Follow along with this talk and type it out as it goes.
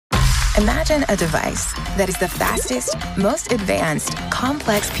Imagine a device that is the fastest, most advanced,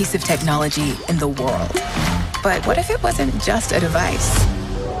 complex piece of technology in the world. But what if it wasn't just a device?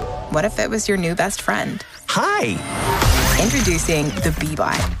 What if it was your new best friend? Hi! Introducing the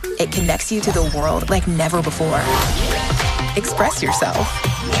Beebot. It connects you to the world like never before. Express yourself.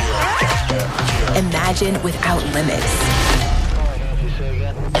 Imagine without limits.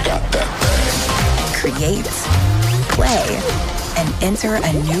 I got that thing. Create, play, and enter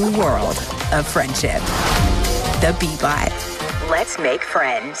a new world of friendship. The Beebot. Let's make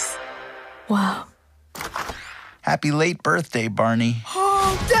friends. Wow. Happy late birthday, Barney.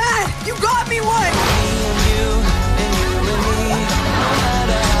 Oh, Dad, you got me one!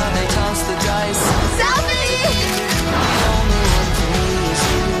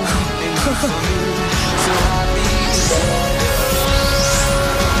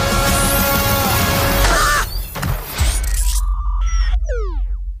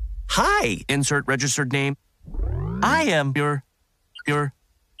 Hi! Insert registered name. I am your...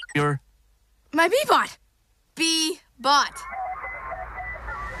 My Beebot. Bee-bot.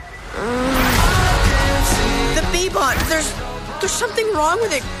 The Beebot, there's something wrong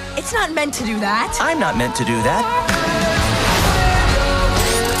with it. It's not meant to do that. I'm not meant to do that.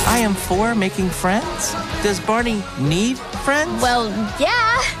 I am for making friends. Does Barney need friends? Well,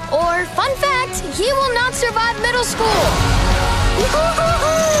 yeah. Or, fun fact, he will not survive middle school.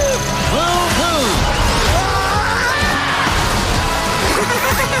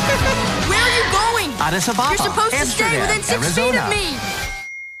 Where are you going? Addis Ababa, You're supposed to stay Amsterdam, within 6 feet Arizona. of me.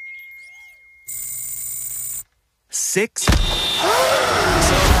 6.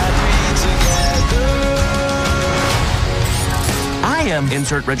 I am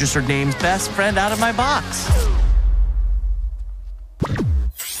insert registered name's best friend out of my box.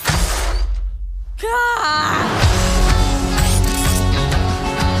 Ah!